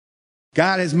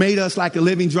God has made us like a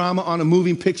living drama on a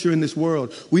moving picture in this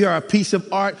world. We are a piece of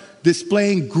art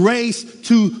displaying grace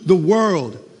to the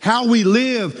world. How we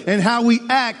live and how we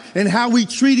act and how we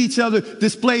treat each other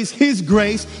displays His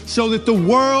grace so that the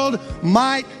world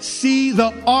might see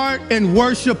the art and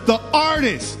worship the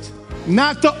artist,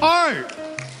 not the art,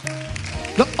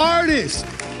 the artist.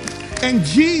 And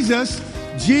Jesus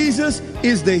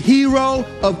is the hero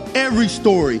of every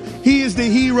story. He is the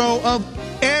hero of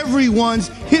everyone's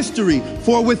history.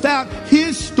 For without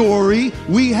His story,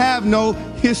 we have no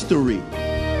history.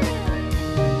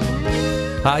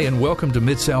 Hi, and welcome to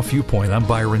Mid-South Viewpoint. I'm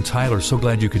Byron Tyler. So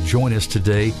glad you could join us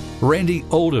today. Randy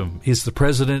Oldham is the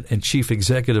president and chief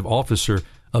executive officer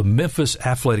of Memphis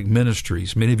Athletic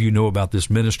Ministries. Many of you know about this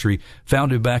ministry.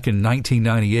 Founded back in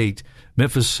 1998,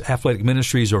 Memphis Athletic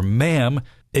Ministries, or MAM,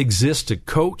 exists to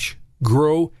coach,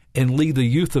 grow, and lead the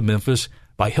youth of Memphis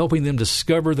by helping them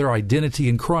discover their identity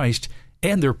in Christ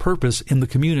and their purpose in the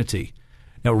community.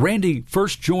 Now, Randy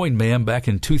first joined MAM back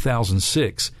in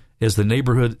 2006 as the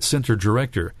neighborhood center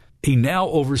director. He now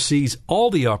oversees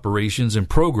all the operations and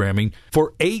programming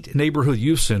for 8 neighborhood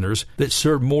youth centers that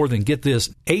serve more than, get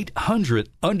this, 800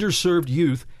 underserved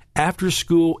youth after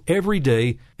school every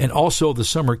day, and also the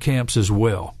summer camps as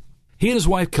well. He and his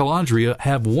wife, Calandria,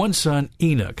 have one son,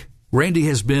 Enoch. Randy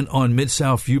has been on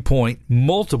Mid-South Viewpoint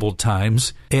multiple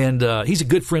times, and he's a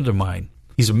good friend of mine.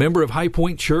 He's a member of High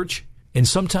Point Church and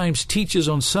sometimes teaches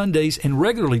on Sundays and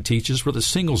regularly teaches for the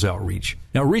Singles Outreach.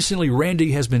 Now, recently,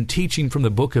 Randy has been teaching from the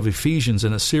book of Ephesians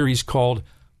in a series called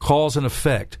Cause and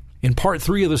Effect. In part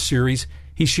 3 of the series,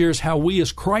 he shares how we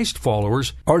as Christ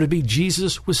followers are to be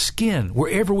Jesus with skin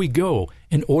wherever we go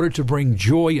in order to bring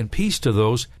joy and peace to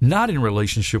those not in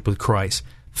relationship with Christ,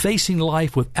 facing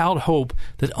life without hope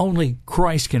that only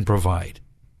Christ can provide.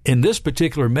 In this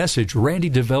particular message, Randy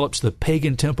develops the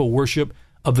pagan temple worship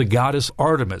of the goddess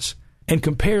Artemis and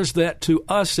compares that to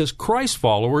us as Christ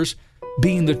followers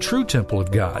being the true temple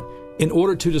of God in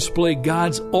order to display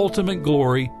God's ultimate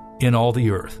glory in all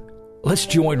the earth. Let's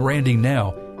join Randy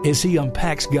now as he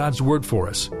unpacks God's Word for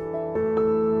us.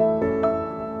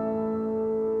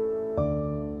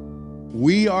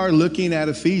 We are looking at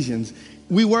Ephesians.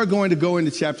 We were going to go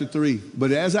into chapter 3,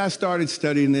 but as I started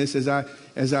studying this, as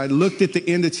I looked at the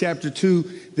end of chapter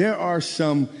 2, there are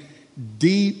some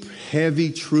deep,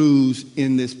 heavy truths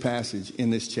in this passage, in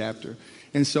this chapter.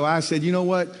 And so I said, you know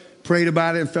what? Prayed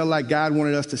about it and felt like God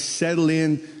wanted us to settle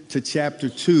in to chapter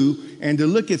 2 and to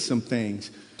look at some things.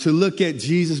 To look at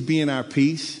Jesus being our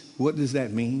peace. What does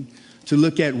that mean? To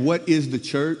look at what is the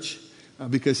church,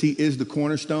 because He is the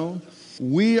cornerstone.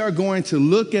 We are going to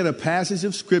look at a passage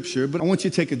of Scripture, but I want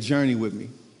you to take a journey with me.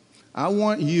 I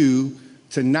want you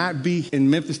to not be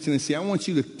in Memphis, Tennessee. I want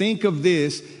you to think of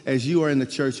this as you are in the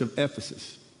church of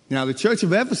Ephesus. Now, the church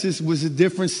of Ephesus was a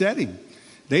different setting.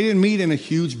 They didn't meet in a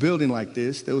huge building like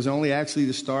this. There was only actually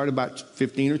to start about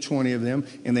 15 or 20 of them,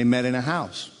 and they met in a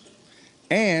house.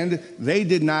 And they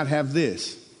did not have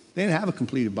this. They didn't have a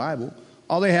completed Bible.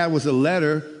 All they had was a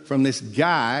letter from this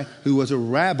guy who was a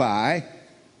rabbi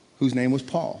whose name was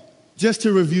Paul. Just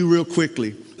to review real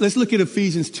quickly, let's look at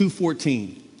Ephesians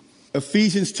 2:14.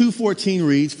 Ephesians 2:14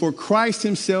 reads, "For Christ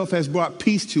Himself has brought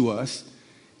peace to us.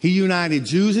 He united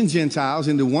Jews and Gentiles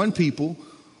into one people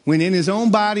when in His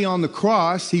own body on the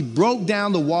cross, He broke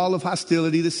down the wall of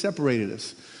hostility that separated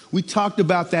us." We talked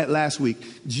about that last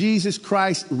week. Jesus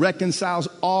Christ reconciles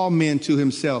all men to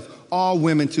Himself, all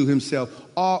women to Himself,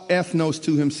 all ethnos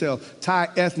to Himself, tai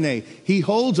ethne. He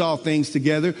holds all things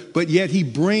together, but yet He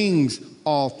brings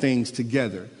all things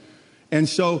together. And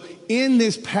so in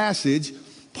this passage,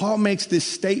 Paul makes this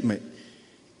statement.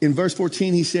 In verse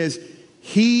 14, he says,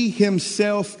 He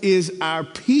Himself is our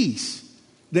peace.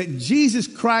 That Jesus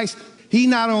Christ, He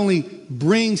not only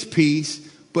brings peace,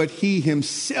 but He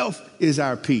Himself is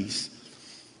our peace.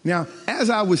 Now, as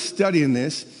I was studying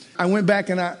this, I went back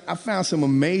and I found some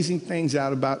amazing things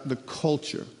out about the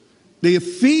culture. The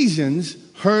Ephesians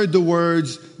heard the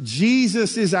words,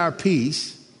 Jesus is our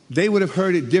peace. They would have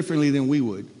heard it differently than we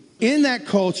would. In that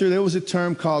culture, there was a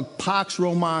term called Pax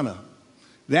Romana.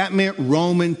 That meant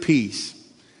Roman peace.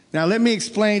 Now, let me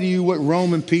explain to you what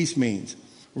Roman peace means.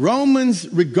 Romans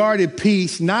regarded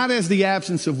peace not as the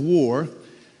absence of war,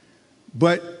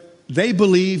 but they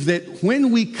believed that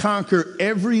when we conquer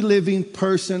every living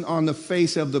person on the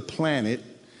face of the planet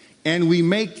and we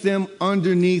make them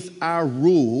underneath our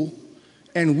rule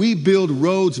and we build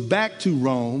roads back to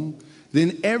Rome,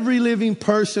 then every living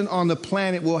person on the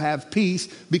planet will have peace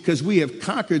because we have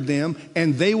conquered them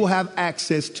and they will have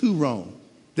access to Rome.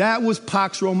 That was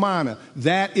Pax Romana.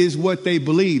 That is what they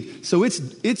believed. So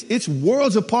it's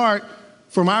worlds apart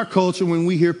from our culture when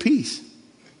we hear peace.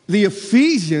 The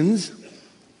Ephesians,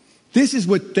 this is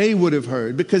what they would have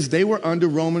heard because they were under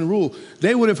Roman rule.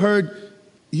 They would have heard,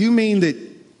 you mean that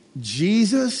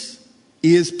Jesus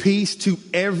is peace to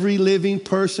every living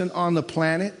person on the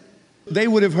planet? They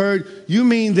would have heard, you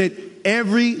mean that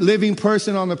every living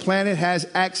person on the planet has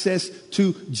access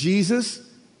to Jesus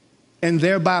and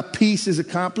thereby peace is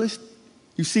accomplished?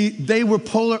 You see, they were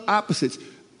polar opposites.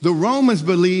 The Romans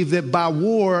believed that by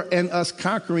war and us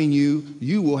conquering you,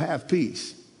 you will have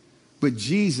peace. But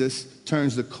Jesus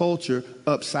turns the culture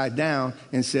upside down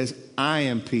and says, I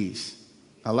am peace.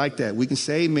 I like that. We can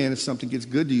say amen if something gets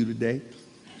good to you today.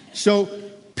 So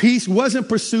peace wasn't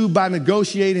pursued by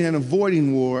negotiating and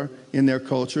avoiding war in their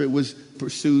culture. It was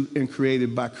pursued and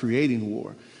created by creating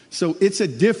war. So it's a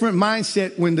different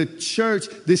mindset when the church,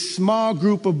 this small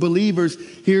group of believers,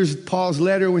 hears Paul's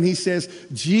letter when he says,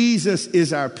 Jesus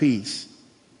is our peace.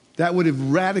 That would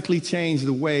have radically changed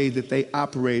the way that they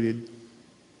operated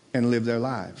and lived their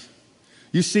lives.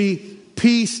 You see,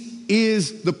 peace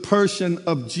is the person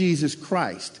of Jesus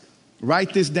Christ.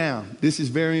 Write this down. This is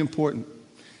very important.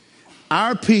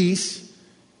 Our peace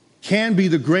can be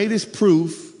the greatest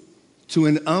proof to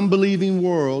an unbelieving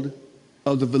world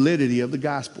of the validity of the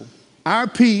gospel. Our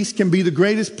peace can be the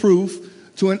greatest proof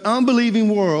to an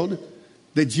unbelieving world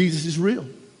that Jesus is real.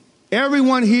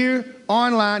 Everyone here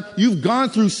online, you've gone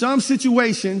through some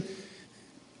situation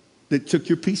that took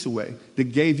your peace away,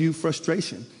 that gave you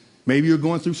frustration. Maybe you're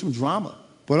going through some drama.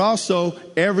 But also,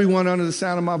 everyone under the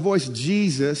sound of my voice,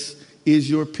 Jesus is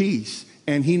your peace.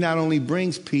 And he not only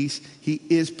brings peace, he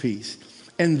is peace.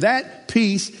 And that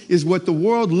peace is what the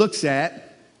world looks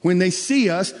at when they see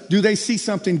us. Do they see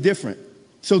something different?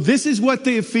 So this is what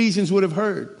the Ephesians would have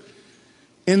heard.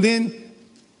 And then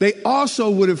they also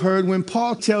would have heard when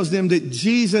Paul tells them that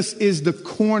Jesus is the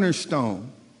cornerstone.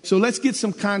 So let's get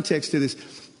some context to this.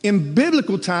 In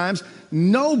biblical times,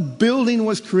 no building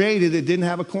was created that didn't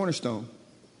have a cornerstone.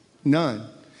 None.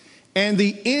 And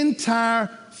the entire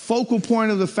focal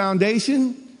point of the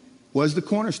foundation was the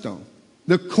cornerstone.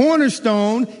 The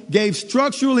cornerstone gave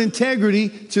structural integrity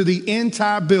to the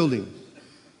entire building.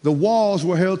 The walls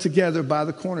were held together by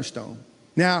the cornerstone.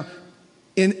 Now,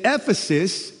 in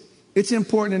Ephesus, it's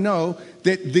important to know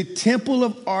that the temple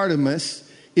of Artemis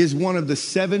is one of the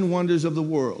 7 wonders of the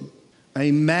world,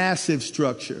 a massive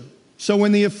structure. So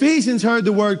when the Ephesians heard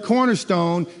the word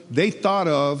cornerstone, they thought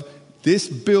of this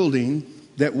building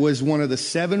that was one of the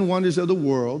 7 wonders of the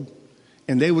world.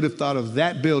 And they would have thought of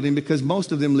that building because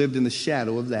most of them lived in the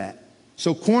shadow of that.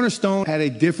 So cornerstone had a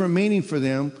different meaning for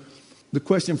them. The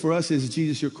question for us is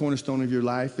Jesus your cornerstone of your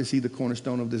life? Is he the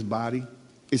cornerstone of this body?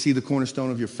 Is he the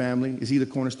cornerstone of your family? Is he the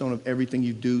cornerstone of everything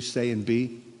you do, say, and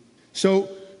be? So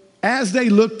as they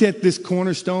looked at this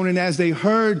cornerstone and as they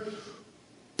heard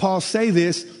Paul say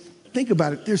this, think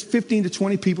about it. There's 15 to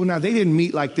 20 people. Now, they didn't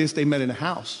meet like this. They met in a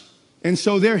house. And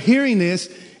so they're hearing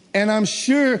this, and I'm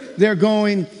sure they're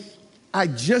going, I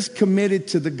just committed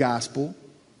to the gospel.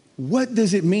 What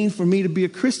does it mean for me to be a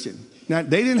Christian? Now,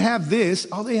 they didn't have this.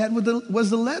 All they had was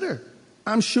the letter.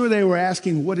 I'm sure they were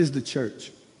asking, what is the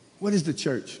church? What is the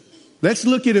church? Let's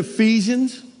look at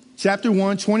Ephesians chapter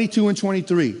 1, 22 and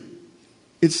 23.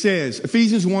 It says,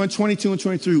 Ephesians 1, 22 and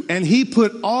 23, and he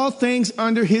put all things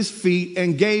under his feet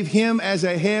and gave him as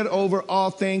a head over all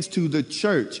things to the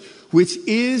church, which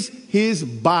is his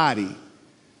body,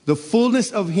 the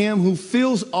fullness of him who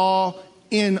fills all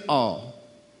in all.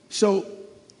 So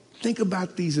think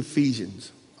about these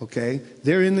Ephesians, okay?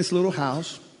 They're in this little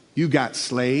house. You got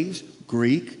slaves,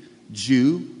 Greek,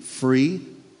 Jew, free,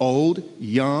 old,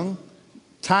 young,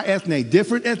 ethne,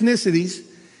 different ethnicities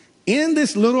in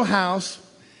this little house.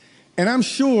 And I'm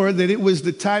sure that it was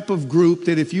the type of group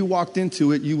that if you walked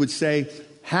into it, you would say,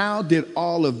 how did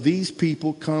all of these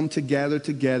people come together?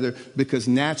 Because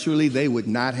naturally they would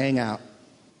not hang out.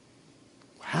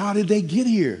 How did they get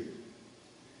here?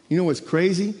 You know what's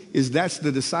crazy is that's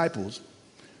the disciples.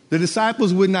 The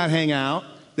disciples would not hang out.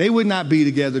 They would not be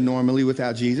together normally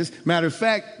without Jesus. Matter of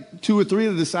fact, 2 or 3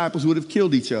 of the disciples would have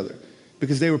killed each other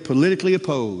because they were politically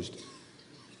opposed.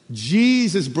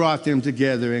 Jesus brought them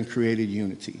together and created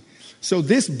unity. So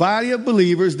this body of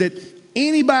believers that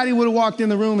anybody would have walked in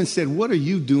the room and said, what are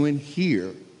you doing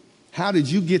here? How did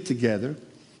you get together?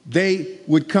 They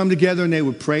would come together and they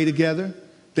would pray together.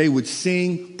 They would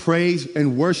sing, praise,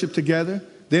 and worship together.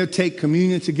 They would take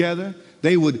communion together.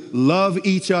 They would love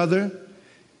each other.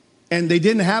 And they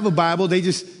didn't have a Bible. They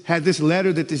just had this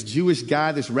letter that this Jewish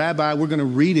guy, this rabbi, we're going to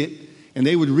read it. And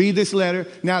they would read this letter.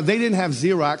 Now, they didn't have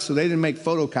Xerox, so they didn't make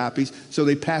photocopies. So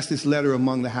they passed this letter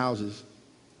among the houses.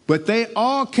 But they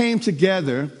all came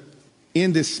together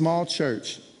in this small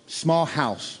church, small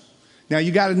house. Now,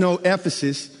 you got to know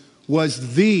Ephesus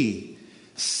was the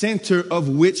center of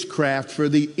witchcraft for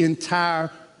the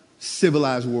entire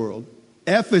civilized world.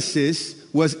 Ephesus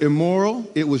was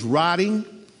immoral. It was rotting.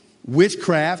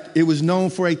 Witchcraft. It was known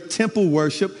for a temple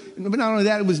worship. But not only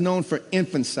that, it was known for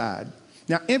infanticide.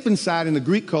 Now, infanticide in the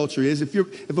Greek culture is if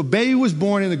a baby was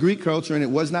born in the Greek culture and it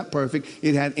was not perfect,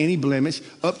 it had any blemish,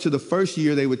 up to the first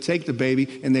year they would take the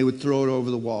baby and they would throw it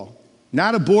over the wall.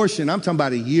 Not abortion. I'm talking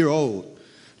about a year old.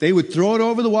 They would throw it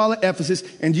over the wall at Ephesus.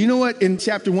 And do you know what? In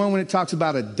chapter 1, when it talks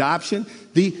about adoption,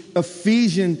 the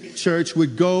Ephesian church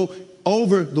would go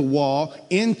over the wall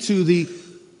into the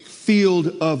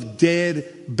field of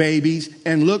dead babies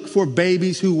and look for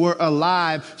babies who were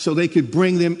alive so they could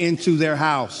bring them into their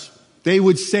house. They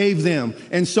would save them.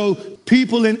 And so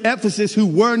people in Ephesus who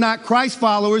were not Christ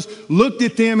followers looked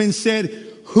at them and said,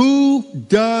 who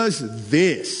does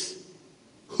this?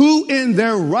 Who in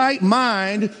their right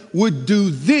mind would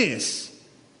do this?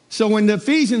 So when the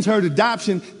Ephesians heard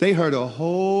adoption, they heard a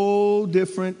whole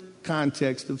different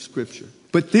context of Scripture.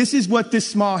 But this is what this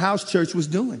small house church was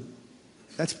doing.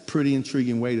 That's a pretty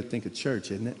intriguing way to think of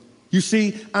church, isn't it? You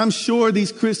see, I'm sure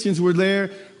these Christians were there,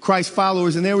 Christ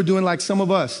followers, and they were doing like some of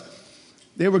us.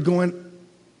 They were going,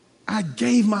 I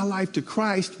gave my life to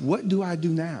Christ. What do I do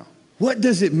now? What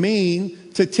does it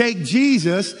mean to take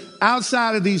Jesus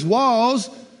outside of these walls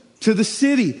to the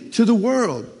city, to the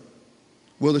world?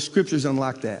 Well, the scriptures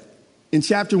unlock that. In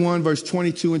chapter 1, verse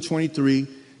 22 and 23,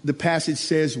 the passage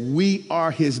says, we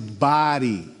are his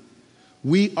body.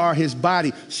 We are his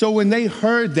body. So when they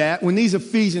heard that, when these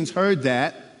Ephesians heard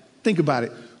that, think about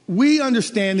it. We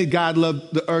understand that God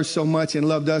loved the earth so much and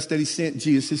loved us that he sent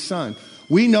Jesus, his son.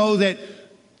 We know that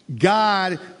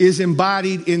God is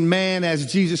embodied in man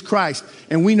as Jesus Christ.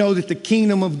 And we know that the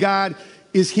kingdom of God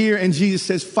is here and Jesus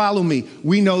says, follow me.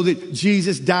 We know that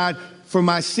Jesus died for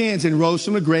my sins and rose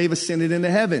from the grave, ascended into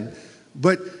heaven.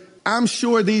 But I'm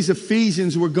sure these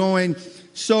Ephesians were going,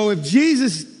 so if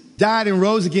Jesus died and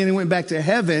rose again and went back to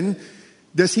heaven,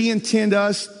 does he intend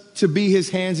us to be his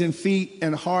hands and feet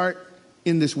and heart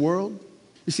in this world?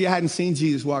 You see, I hadn't seen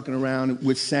Jesus walking around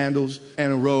with sandals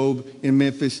and a robe in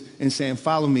Memphis and saying,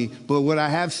 follow me. But what I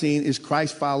have seen is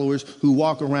Christ followers who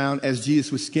walk around as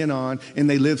Jesus with skin on, and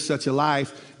they live such a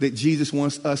life that Jesus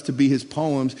wants us to be his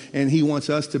poems, and he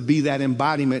wants us to be that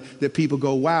embodiment that people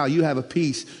go, wow, you have a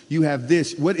peace, you have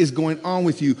this. What is going on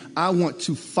with you? I want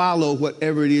to follow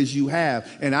whatever it is you have.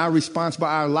 And our response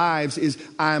by our lives is,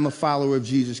 I am a follower of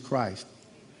Jesus Christ.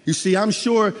 You see, I'm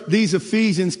sure these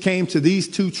Ephesians came to these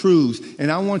two truths,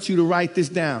 and I want you to write this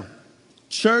down.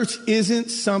 Church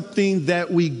isn't something that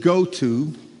we go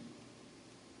to.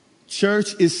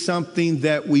 Church is something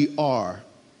that we are.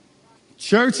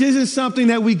 Church isn't something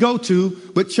that we go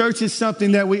to, but church is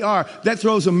something that we are. That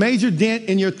throws a major dent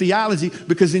in your theology,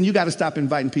 because then you got to stop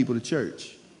inviting people to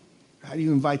church. How do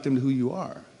you invite them to who you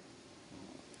are?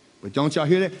 But don't y'all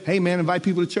hear that? Hey, man, invite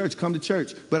people to church. Come to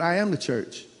church. But I am the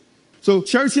church. So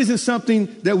church isn't something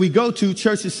that we go to.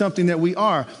 Church is something that we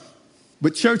are.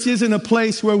 But church isn't a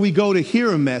place where we go to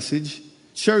hear a message.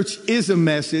 Church is a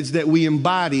message that we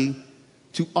embody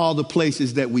to all the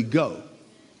places that we go.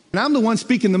 And I'm the one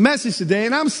speaking the message today,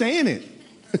 and I'm saying it.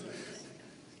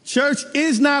 Church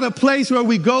is not a place where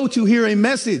we go to hear a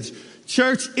message.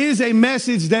 Church is a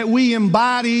message that we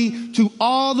embody to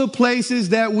all the places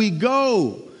that we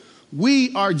go.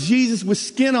 We are Jesus with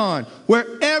skin on.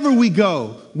 Wherever we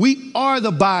go, we are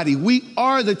the body. We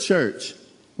are the church.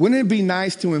 Wouldn't it be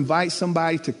nice to invite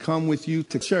somebody to come with you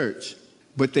to church,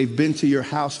 but they've been to your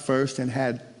house first and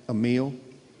had a meal?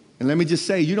 And let me just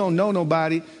say, you don't know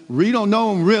nobody. You don't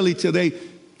know them really till they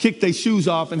kick their shoes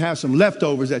off and have some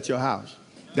leftovers at your house.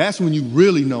 That's when you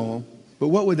really know them. But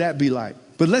what would that be like?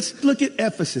 But let's look at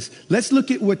Ephesus. Let's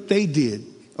look at what they did,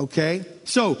 okay?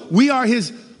 So we are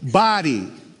his body.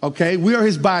 Okay, we are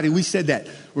his body. We said that.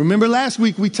 Remember last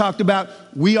week we talked about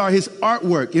we are his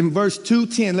artwork in verse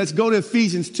 2:10. Let's go to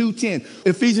Ephesians 2:10.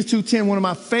 Ephesians 2:10, one of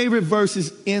my favorite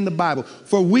verses in the Bible.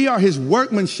 For we are his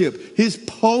workmanship, his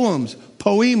poems,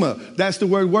 poema. That's the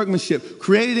word workmanship.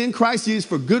 Created in Christ Jesus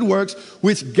for good works,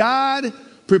 which God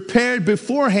prepared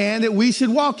beforehand that we should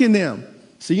walk in them.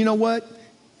 So you know what?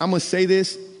 I'm going to say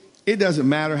this. It doesn't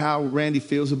matter how Randy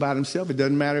feels about himself. It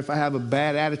doesn't matter if I have a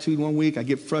bad attitude one week, I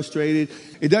get frustrated.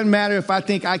 It doesn't matter if I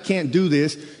think I can't do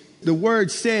this. The word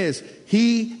says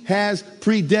he has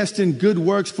predestined good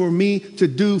works for me to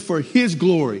do for his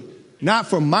glory, not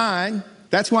for mine.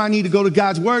 That's why I need to go to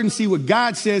God's word and see what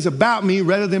God says about me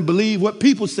rather than believe what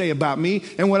people say about me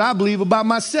and what I believe about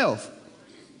myself.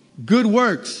 Good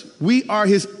works. We are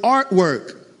his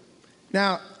artwork.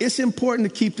 Now, it's important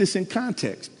to keep this in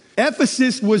context.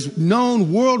 Ephesus was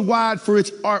known worldwide for its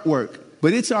artwork.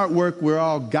 but its artwork were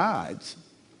all gods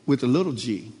with a little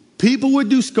g. People would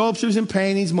do sculptures and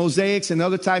paintings, mosaics, and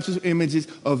other types of images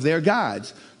of their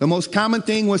gods. The most common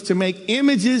thing was to make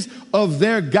images of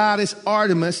their goddess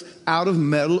Artemis out of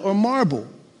metal or marble.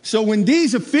 So when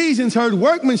these Ephesians heard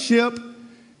workmanship,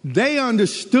 they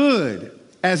understood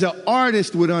as an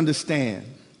artist would understand.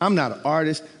 I'm not an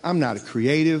artist. I'm not a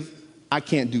creative. I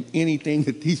can't do anything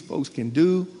that these folks can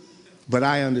do, but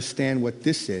I understand what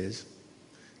this is.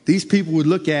 These people would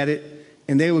look at it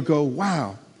and they would go,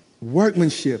 wow,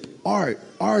 workmanship, art,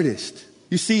 artist.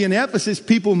 You see, in Ephesus,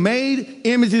 people made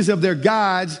images of their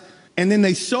gods and then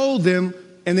they sold them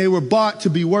and they were bought to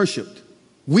be worshiped.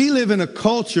 We live in a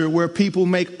culture where people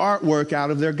make artwork out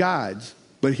of their gods.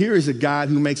 But here is a God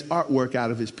who makes artwork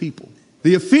out of his people.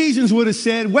 The Ephesians would have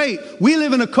said, wait, we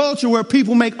live in a culture where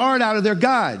people make art out of their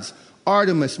gods.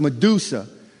 Artemis, Medusa.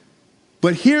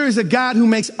 But here is a God who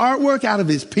makes artwork out of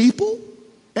his people?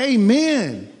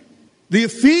 Amen. The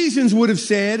Ephesians would have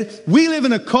said, we live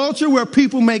in a culture where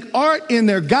people make art in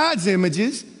their God's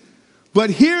images, but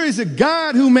here is a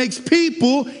God who makes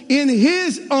people in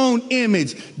his own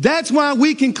image. That's why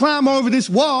we can climb over this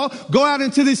wall, go out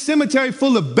into this cemetery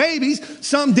full of babies,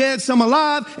 some dead, some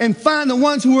alive, and find the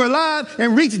ones who are alive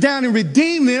and reach down and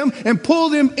redeem them and pull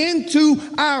them into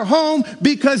our home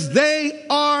because they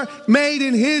are made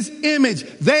in his image.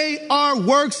 They are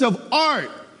works of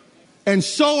art. And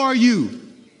so are you.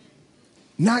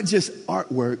 Not just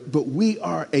artwork, but we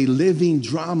are a living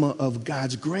drama of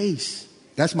God's grace.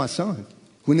 That's my son.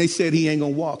 When they said he ain't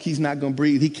going to walk, he's not going to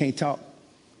breathe, he can't talk.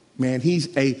 Man,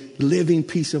 he's a living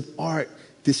piece of art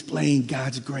displaying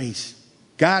God's grace.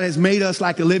 God has made us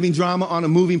like a living drama on a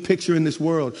moving picture in this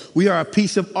world. We are a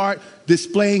piece of art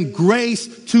displaying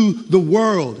grace to the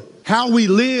world. How we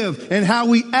live and how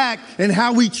we act and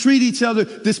how we treat each other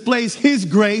displays his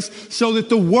grace so that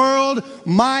the world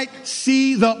might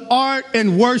see the art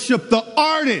and worship the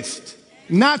artist,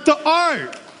 not the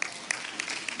art,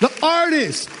 the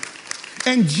artist.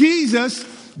 And Jesus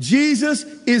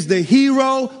is the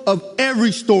hero of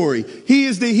every story. He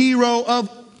is the hero of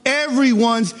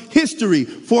everyone's history.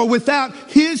 For without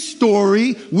his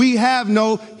story, we have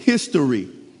no history.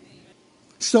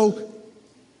 So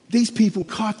these people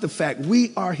caught the fact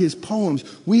we are his poems.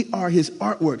 We are his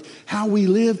artwork. How we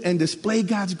live and display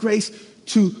God's grace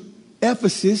to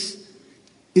Ephesus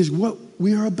is what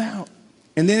we are about.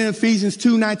 And then in Ephesians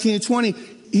 2:19 and 20,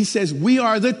 he says, we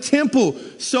are the temple.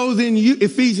 So then you,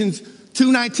 Ephesians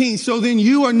 2:19, so then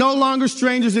you are no longer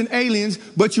strangers and aliens,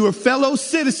 but you are fellow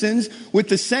citizens with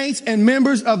the saints and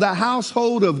members of the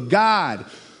household of God.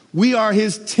 We are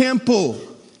his temple.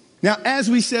 Now, as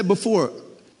we said before,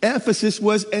 Ephesus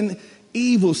was an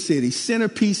evil city,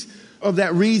 centerpiece of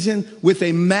that region with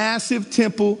a massive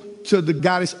temple to the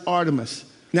goddess Artemis.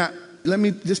 Now, let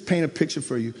me just paint a picture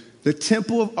for you. The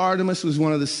temple of Artemis was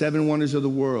one of the 7 wonders of the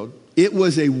world. It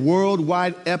was a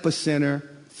worldwide epicenter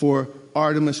for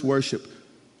Artemis worship.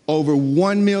 Over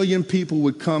 1 million people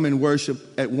would come and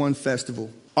worship at one festival.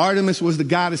 Artemis was the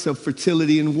goddess of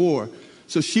fertility and war.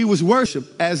 So she was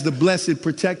worshipped as the blessed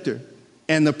protector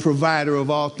and the provider of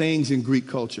all things in Greek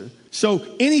culture. So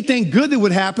anything good that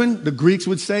would happen, the Greeks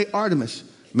would say, Artemis.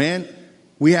 Man,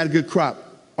 we had a good crop,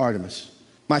 Artemis.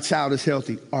 My child is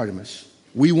healthy, Artemis.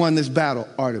 We won this battle,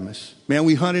 Artemis. Man,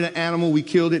 we hunted an animal, we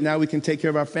killed it, now we can take care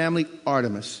of our family,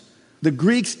 Artemis. The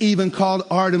Greeks even called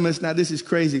Artemis, now this is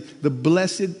crazy, the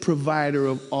blessed provider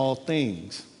of all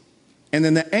things. And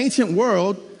in the ancient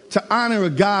world, to honor a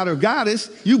god or goddess,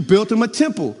 you built them a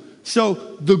temple. So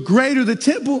the greater the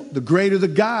temple, the greater the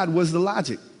god was the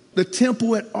logic. The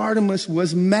temple at Artemis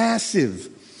was massive.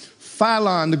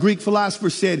 Philon, the Greek philosopher,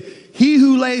 said, he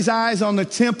who lays eyes on the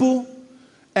temple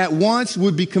at once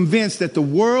would be convinced that the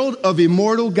world of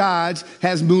immortal gods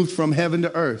has moved from heaven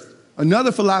to earth.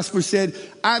 Another philosopher said,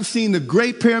 I've seen the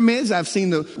great pyramids, I've seen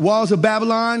the walls of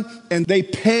Babylon, and they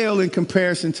pale in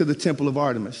comparison to the temple of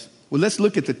Artemis. Well, let's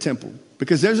look at the temple,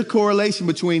 because there's a correlation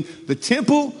between the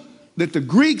temple that the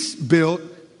Greeks built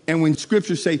and when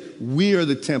scriptures say we are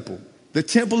the temple. The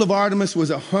temple of Artemis was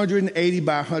 180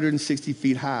 by 160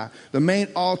 feet high. The main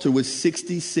altar was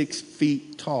 66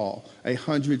 feet tall,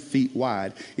 100 feet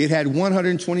wide. It had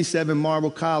 127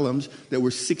 marble columns that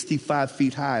were 65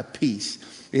 feet high apiece.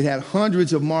 It had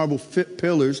hundreds of marble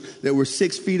pillars that were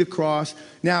 6 feet across.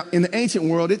 Now, in the ancient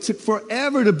world, it took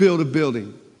forever to build a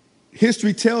building.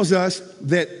 History tells us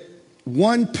that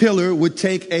one pillar would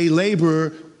take a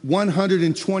laborer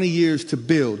 120 years to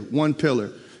build one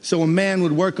pillar. So a man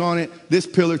would work on it, this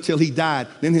pillar, till he died.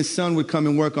 Then his son would come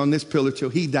and work on this pillar till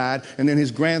he died. And then his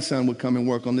grandson would come and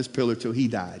work on this pillar till he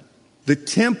died. The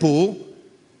temple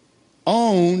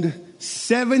owned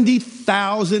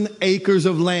 70,000 acres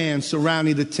of land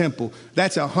surrounding the temple.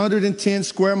 That's 110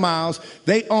 square miles.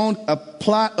 They owned a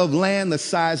plot of land the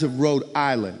size of Rhode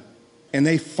Island. And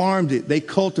they farmed it. They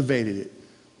cultivated it.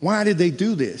 Why did they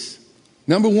do this?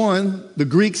 Number one, the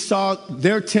Greeks saw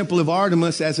their temple of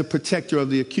Artemis as a protector of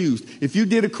the accused. If you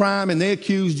did a crime and they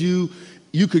accused you,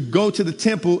 you could go to the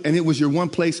temple and it was your one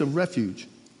place of refuge.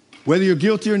 Whether you're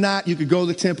guilty or not, you could go to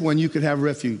the temple and you could have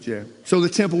refuge there. So the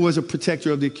temple was a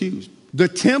protector of the accused. The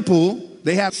temple,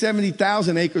 they have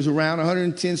 70,000 acres around,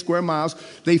 110 square miles.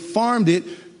 They farmed it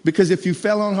because if you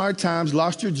fell on hard times,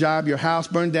 lost your job, your house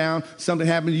burned down, something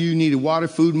happened to you, needed water,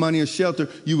 food, money, or shelter,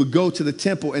 you would go to the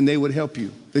temple and they would help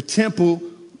you. The temple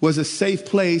was a safe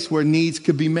place where needs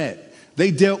could be met. They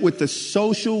dealt with the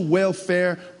social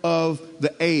welfare of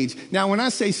the age. Now, when I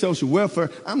say social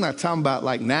welfare, I'm not talking about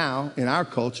like now in our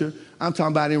culture. I'm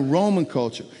talking about in Roman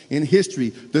culture, in history,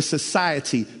 the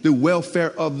society, the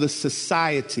welfare of the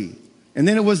society. And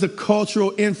then it was the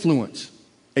cultural influence,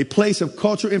 a place of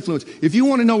cultural influence. If you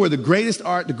want to know where the greatest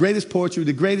art, the greatest poetry,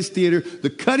 the greatest theater, the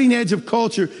cutting edge of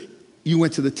culture, you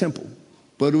went to the temple.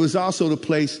 But it was also the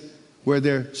place where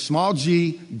their small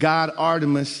g god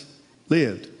Artemis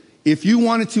lived. If you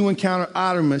wanted to encounter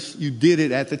Artemis, you did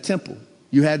it at the temple.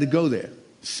 You had to go there.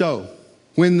 So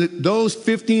when those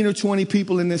 15 or 20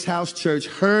 people in this house church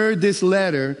heard this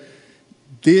letter,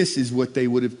 this is what they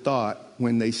would have thought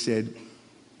when they said,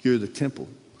 you're the temple.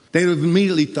 They would have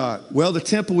immediately thought, well, the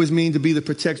temple was meant to be the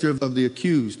protector of the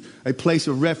accused, a place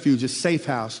of refuge, a safe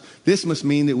house. This must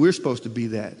mean that we're supposed to be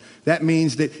that. That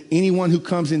means that anyone who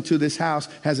comes into this house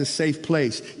has a safe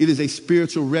place. It is a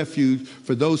spiritual refuge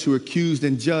for those who are accused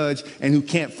and judged and who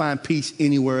can't find peace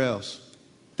anywhere else.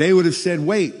 They would have said,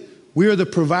 wait, we're the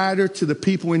provider to the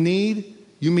people in need?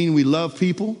 You mean we love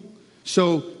people?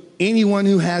 So anyone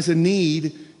who has a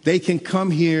need, they can come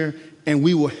here and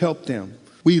we will help them.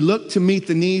 We look to meet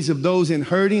the needs of those in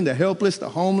hurting, the helpless, the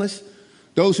homeless,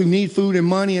 those who need food and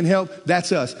money and help.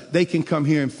 That's us. They can come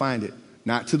here and find it.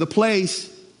 Not to the place,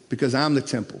 because I'm the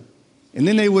temple. And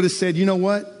then they would have said, you know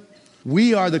what?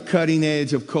 We are the cutting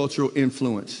edge of cultural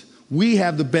influence. We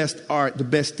have the best art, the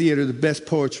best theater, the best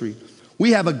poetry.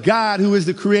 We have a God who is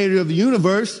the creator of the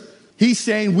universe. He's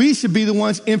saying we should be the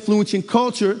ones influencing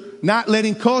culture, not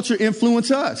letting culture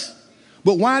influence us.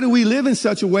 But why do we live in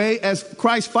such a way as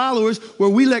Christ followers where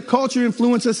we let culture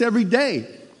influence us every day?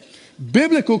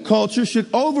 Biblical culture should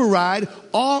override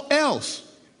all else.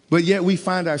 But yet we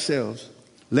find ourselves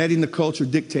letting the culture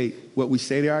dictate what we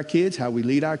say to our kids, how we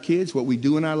lead our kids, what we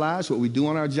do in our lives, what we do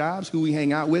on our jobs, who we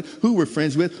hang out with, who we're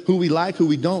friends with, who we like, who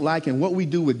we don't like, and what we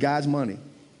do with God's money.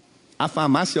 I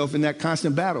find myself in that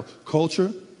constant battle,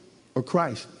 culture or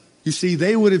Christ. You see,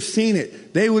 they would have seen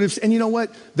it. They would have, and you know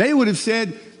what? They would have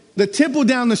said, the temple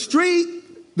down the street,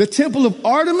 the temple of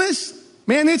Artemis,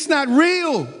 man, it's not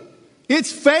real.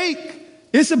 It's fake.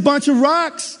 It's a bunch of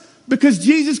rocks because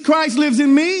Jesus Christ lives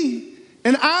in me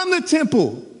and I'm the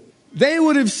temple. They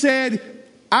would have said,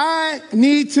 I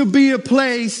need to be a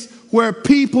place where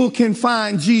people can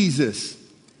find Jesus,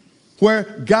 where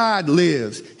God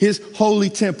lives, his holy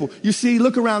temple. You see,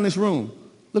 look around this room.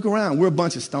 Look around. We're a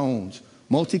bunch of stones,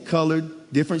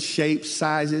 multicolored, different shapes,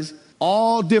 sizes,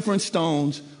 all different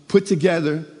stones put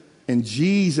together, and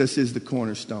Jesus is the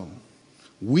cornerstone.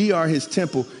 We are his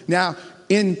temple. Now,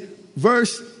 in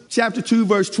chapter 2,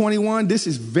 verse 21, this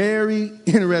is very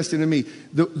interesting to me.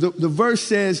 The verse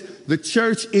says the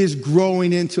church is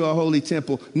growing into a holy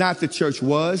temple. Not the church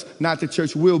was, not the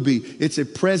church will be. It's a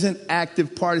present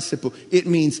active participle. It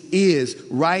means is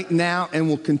right now and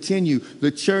will continue.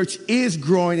 The church is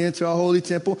growing into a holy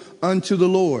temple unto the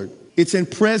Lord. It's in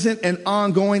present and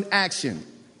ongoing action.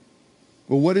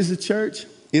 Well, what is the church?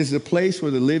 It is the place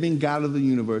where the living God of the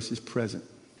universe is present.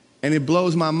 And it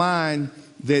blows my mind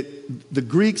that the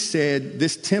Greeks said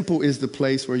this temple is the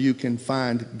place where you can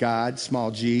find God,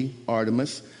 small g,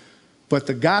 Artemis. But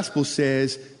the gospel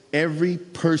says every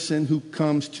person who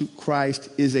comes to Christ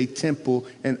is a temple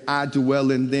and I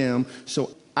dwell in them.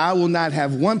 So I will not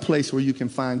have one place where you can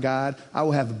find God. I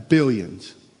will have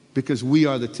billions because we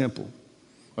are the temple.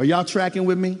 Are y'all tracking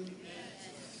with me?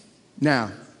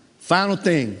 Now, final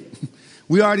thing.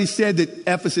 We already said that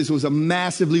Ephesus was a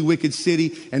massively wicked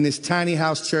city and this tiny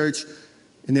house church,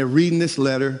 and they're reading this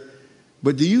letter.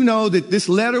 But do you know that this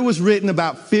letter was written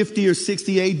about 50 or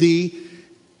 60 AD,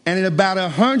 and in about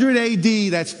 100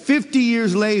 AD, that's 50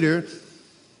 years later,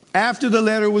 after the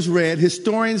letter was read,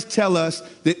 historians tell us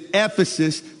that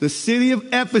Ephesus, the city of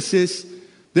Ephesus,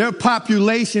 their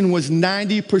population was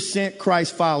 90%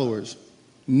 Christ followers.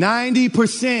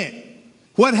 90%.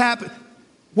 What happened?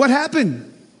 What happened?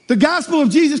 The gospel of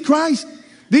Jesus Christ.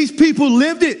 These people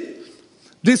lived it.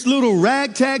 This little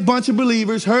ragtag bunch of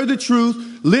believers heard the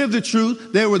truth, lived the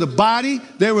truth. They were the body,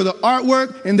 they were the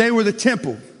artwork, and they were the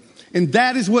temple. And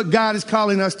that is what God is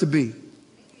calling us to be.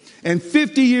 And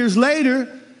 50 years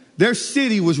later, their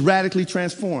city was radically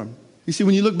transformed. You see,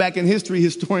 when you look back in history,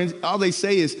 historians, all they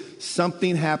say is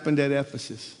something happened at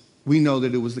Ephesus. We know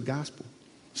that it was the gospel.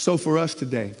 So for us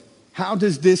today, how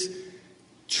does this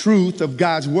truth of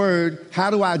God's word, how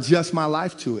do I adjust my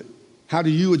life to it? How do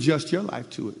you adjust your life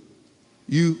to it?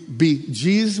 You be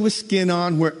Jesus with skin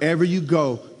on wherever you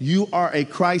go. You are a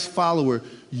Christ follower.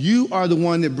 You are the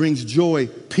one that brings joy,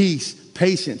 peace,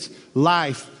 patience,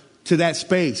 life to that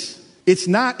space. It's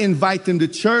not invite them to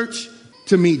church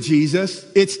to meet Jesus.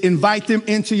 It's invite them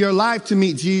into your life to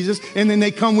meet Jesus. And then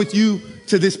they come with you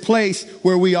to this place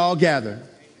where we all gather.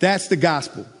 That's the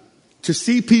gospel. To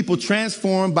see people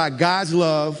transformed by God's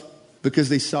love because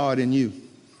they saw it in you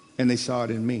and they saw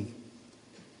it in me.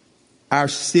 Our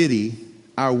city,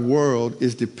 our world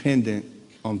is dependent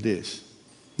on this.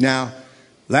 Now,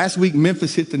 last week,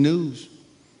 Memphis hit the news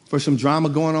for some drama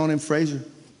going on in Fraser.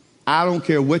 I don't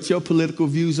care what your political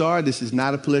views are. This is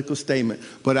not a political statement.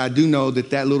 But I do know that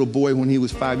that little boy, when he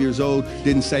was 5 years old,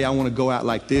 didn't say, I want to go out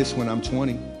like this when I'm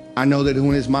 20. I know that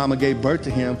when his mama gave birth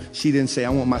to him, she didn't say, I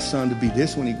want my son to be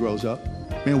this when he grows up.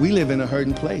 Man, we live in a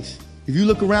hurting place. If you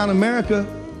look around America,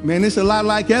 man, it's a lot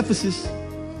like Ephesus.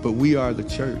 But we are the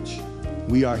church.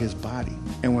 We are his body.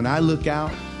 And when I look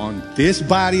out on this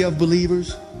body of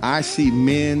believers, I see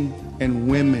men and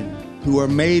women who are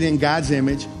made in God's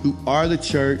image, who are the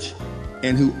church,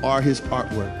 and who are his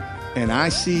artwork. And I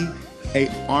see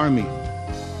an army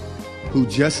who,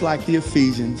 just like the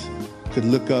Ephesians, could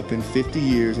look up in 50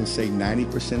 years and say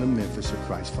 90% of Memphis are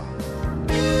Christ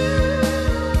followers.